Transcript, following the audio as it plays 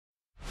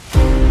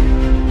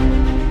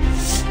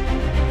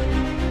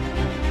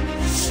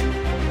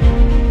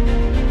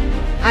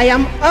I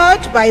am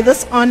urged by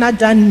this honor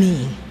done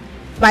me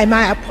by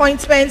my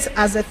appointment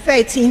as the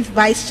 13th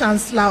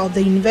Vice-Chancellor of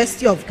the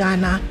University of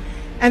Ghana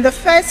and the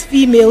first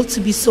female to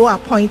be so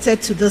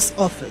appointed to this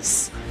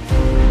office.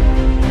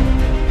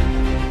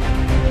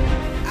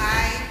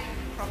 I,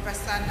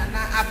 Professor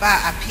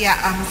Aba Appiah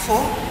Amfo,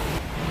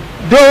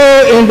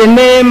 do in the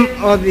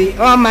name of the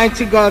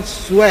Almighty God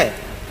swear.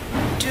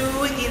 Do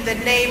in the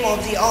name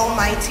of the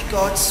Almighty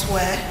God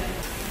swear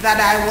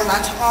that I will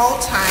at all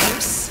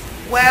times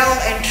well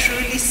and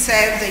truly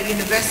serve the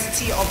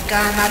University of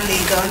Ghana,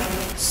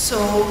 Legon,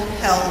 so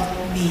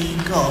help me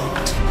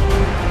God.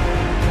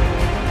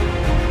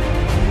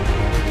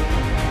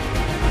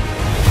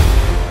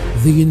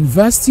 The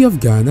University of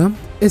Ghana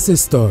is a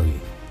story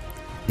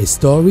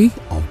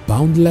of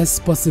boundless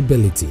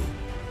possibility,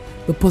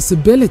 the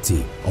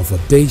possibility of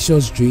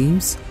audacious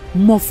dreams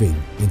morphing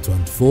into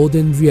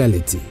unfolding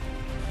reality.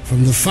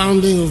 From the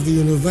founding of the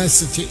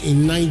university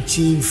in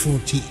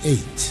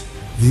 1948,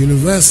 the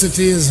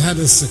university has had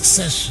a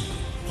succession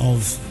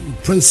of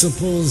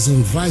principals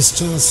and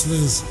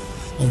vice-chancellors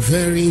of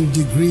varying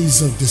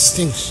degrees of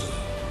distinction,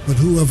 but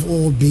who have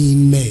all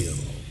been male.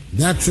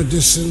 That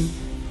tradition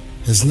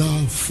has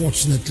now,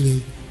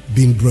 fortunately,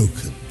 been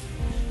broken.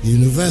 The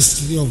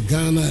University of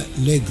Ghana,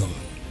 Legon,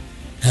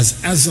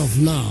 has, as of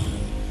now,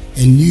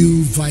 a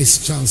new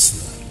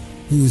vice-chancellor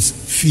who is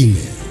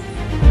female.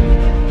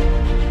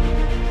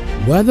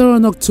 Whether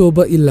on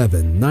October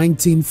 11,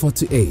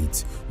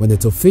 1948, when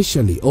it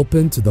officially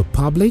opened to the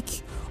public,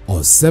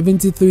 or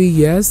 73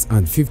 years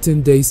and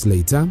 15 days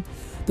later,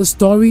 the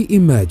story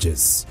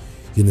emerges.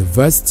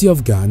 University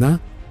of Ghana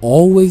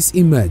always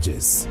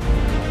emerges.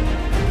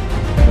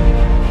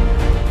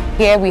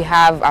 Here we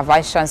have our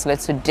Vice-Chancellor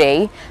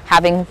today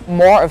having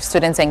more of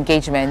students'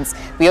 engagements.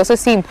 We also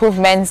see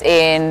improvements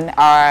in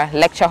our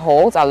lecture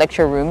halls, our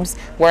lecture rooms,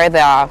 where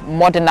there are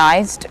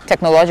modernized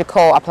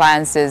technological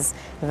appliances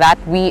that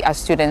we as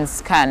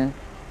students can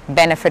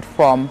benefit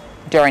from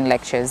during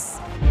lectures.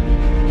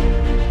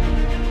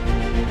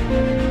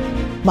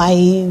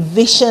 My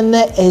vision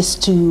is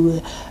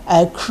to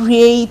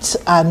create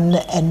an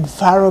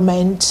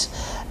environment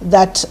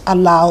that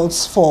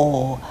allows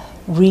for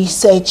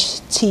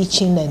research,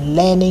 teaching and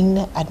learning,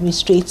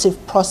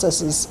 administrative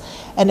processes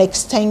and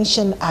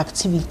extension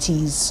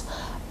activities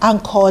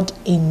anchored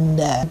in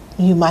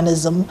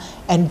humanism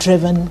and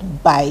driven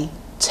by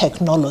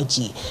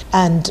technology.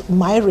 And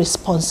my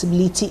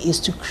responsibility is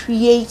to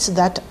create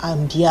that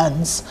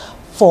ambience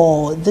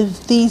for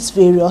these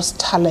various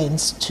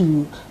talents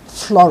to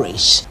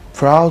flourish.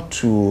 Proud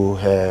to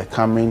her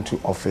coming to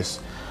office.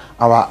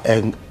 Our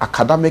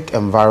academic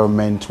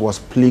environment was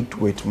plagued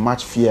with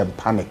much fear and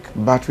panic.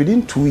 But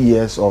within 2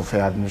 years of her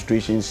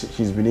administration,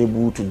 she's been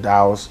able to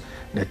douse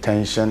the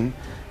tension,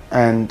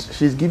 and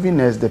she's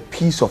giving us the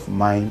peace of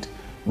mind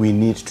we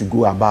need to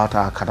go about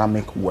our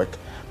academic work.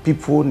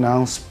 People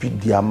now speak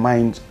their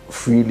mind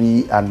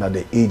freely under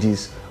the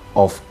aegis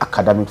of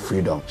academic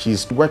freedom.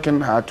 She's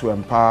working hard to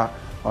empower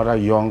other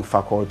young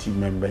faculty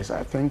members.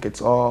 I think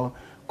it's all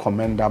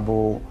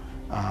commendable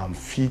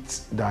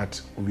feats that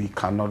we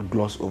cannot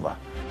gloss over.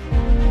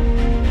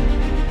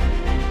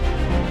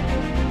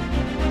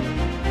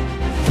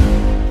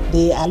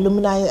 The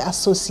Alumni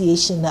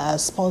Association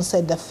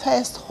sponsored the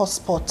first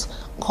hotspot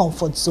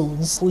comfort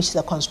zones, which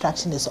the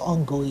construction is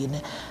ongoing,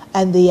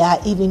 and they are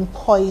even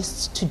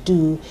poised to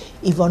do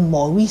even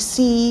more. We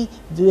see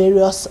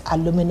various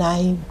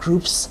alumni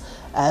groups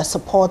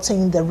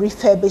supporting the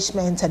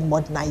refurbishment and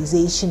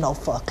modernization of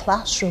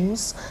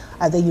classrooms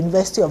at the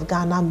University of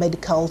Ghana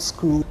Medical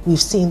School. We've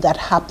seen that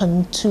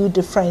happen. 2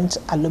 different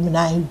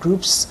alumni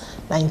groups,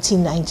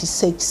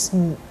 1996,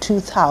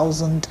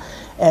 2000,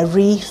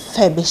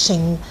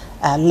 refurbishing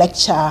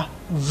lecture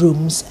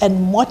rooms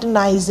and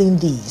modernizing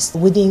these.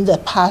 Within the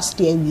past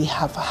year, we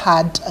have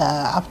had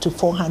up to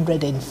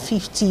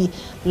 450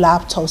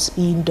 laptops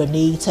being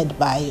donated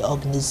by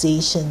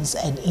organizations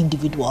and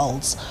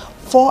individuals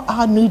for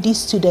our needy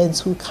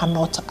students who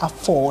cannot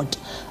afford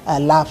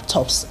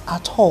laptops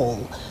at all.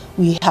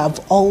 We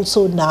have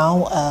also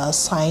now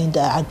signed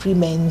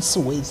agreements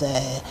with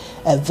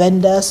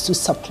vendors to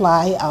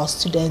supply our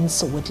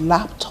students with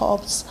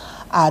laptops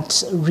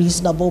at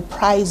reasonable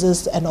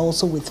prices and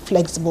also with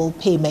flexible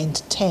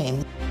payment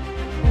terms.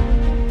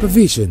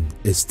 Provision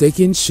is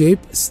taking shape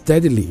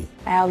steadily.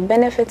 I have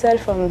benefited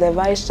from the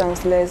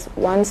Vice-Chancellor's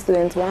One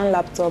Student, One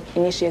Laptop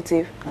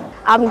initiative.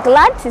 I'm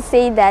glad to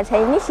say that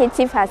her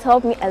initiative has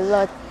helped me a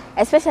lot,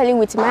 especially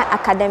with my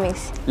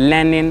academics.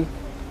 Learning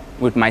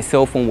with my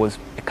cell phone was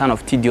kind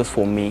of tedious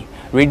for me.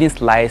 Reading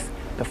slides,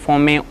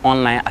 performing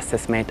online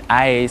assessment,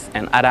 IAs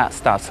and other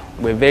stuff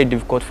were very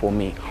difficult for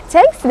me.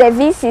 Thanks to the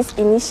VC's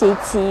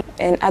initiative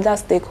and other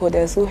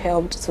stakeholders who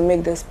helped to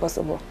make this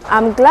possible.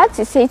 I'm glad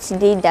to say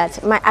today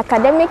that my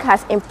academic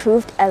has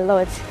improved a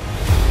lot.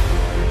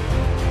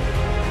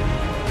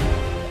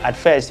 At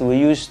first, we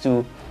used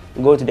to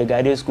go to the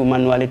graduate school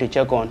manually to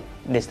check on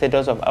the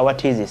status of our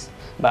thesis.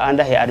 But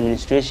under her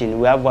administration,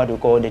 we have what we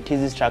call the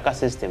thesis tracker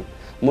system.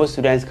 Most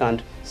students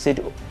can sit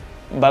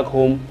back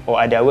home or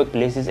at their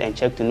workplaces and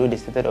check to know the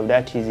status of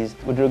that thesis.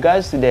 With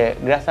regards to the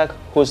GRASAC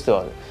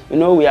hostel, you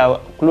know, we are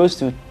close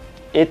to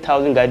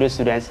 8,000 graduate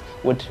students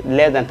with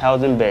less than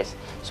 1,000 beds.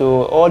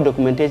 So all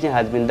documentation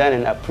has been done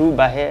and approved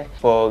by her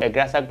for a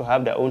GRASAC to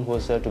have their own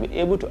hostel to be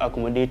able to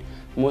accommodate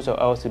most of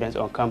our students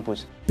on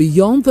campus.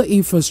 Beyond the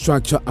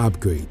infrastructure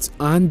upgrades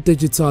and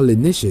digital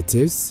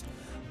initiatives,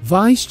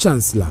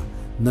 Vice-Chancellor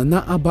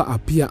Nana Aba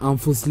Appiah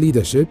Amfo's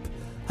leadership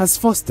has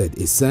fostered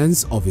a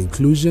sense of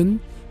inclusion,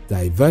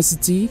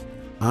 diversity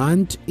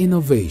and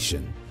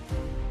innovation.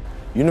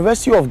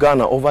 University of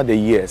Ghana over the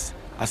years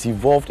has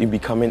evolved in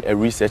becoming a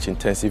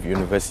research-intensive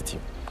university.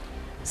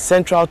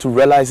 Central to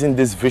realizing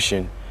this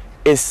vision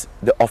is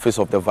the Office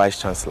of the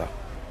Vice-Chancellor.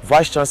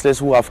 Vice-Chancellors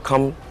who have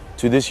come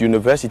to this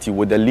university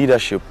with the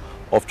leadership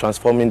of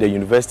transforming the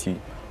university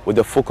with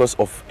the focus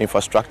of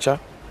infrastructure,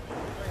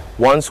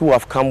 ones who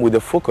have come with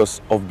the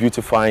focus of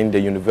beautifying the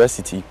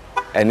university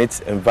and its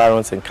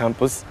environs and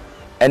campus,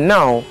 and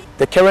now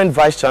the current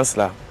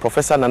Vice-Chancellor,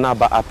 Professor Nana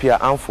Aba Appiah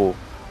Amfo,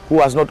 who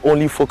has not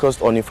only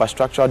focused on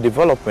infrastructural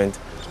development,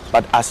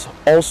 but has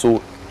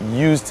also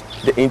used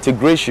the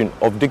integration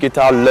of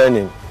digital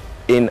learning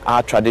in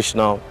our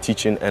traditional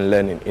teaching and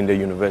learning in the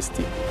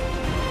university.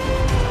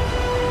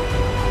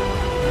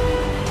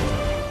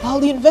 Well,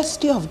 the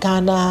University of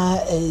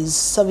Ghana is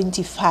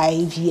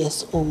 75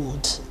 years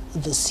old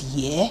this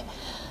year,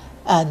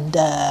 and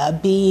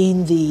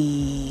being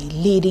the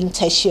leading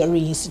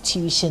tertiary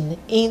institution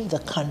in the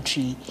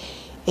country,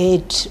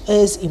 it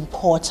is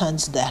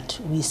important that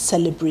we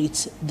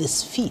celebrate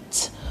this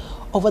feat.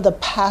 Over the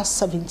past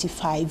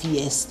 75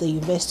 years, the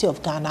University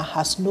of Ghana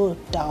has no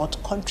doubt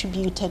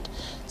contributed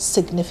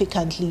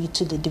significantly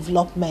to the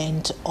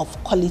development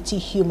of quality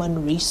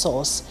human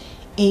resource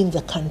in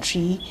the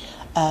country,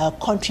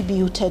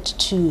 contributed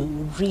to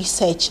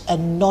research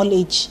and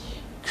knowledge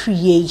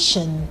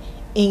creation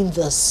in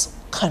this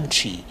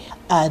country.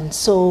 And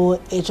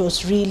so it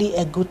was really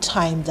a good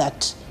time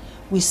that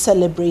we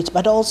celebrate,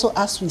 but also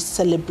as we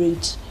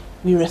celebrate,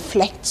 we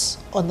reflect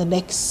on the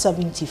next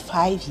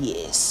 75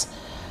 years.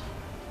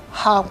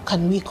 How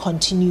can we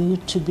continue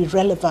to be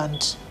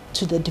relevant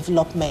to the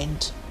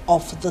development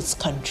of this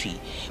country?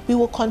 We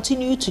will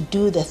continue to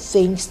do the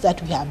things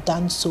that we have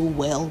done so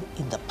well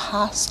in the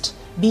past.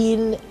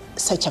 Being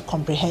such a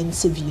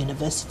comprehensive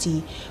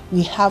university,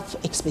 we have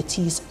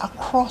expertise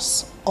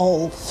across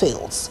all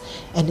fields,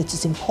 and it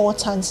is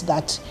important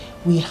that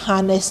we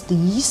harness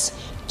these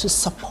to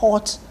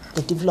support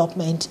the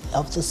development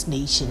of this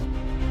nation.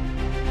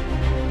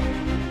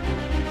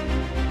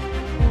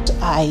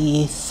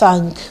 I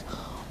thank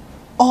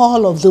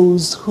all of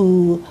those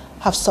who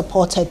have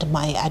supported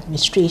my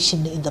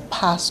administration in the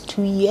past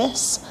 2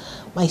 years,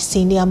 my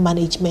senior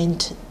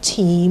management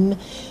team,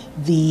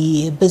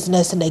 the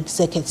Business and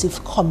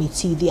Executive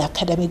Committee, the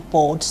Academic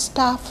Board,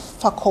 staff,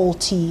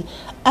 faculty,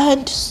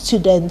 and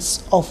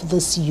students of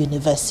this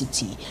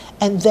university.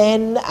 And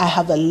then I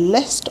have a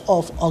list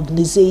of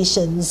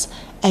organizations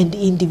and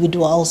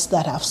individuals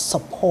that have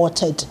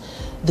supported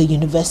the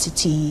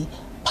university,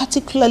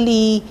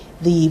 particularly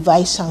the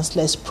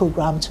Vice-Chancellor's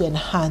program to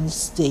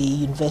enhance the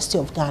University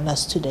of Ghana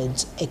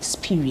students'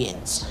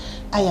 experience.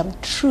 I am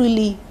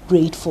truly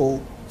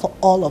grateful for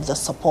all of the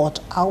support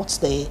out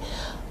there.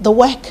 The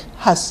work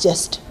has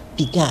just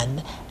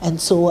begun,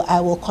 and so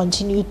I will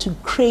continue to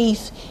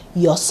crave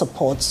your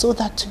support so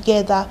that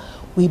together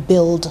we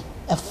build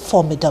a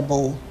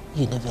formidable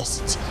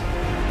university.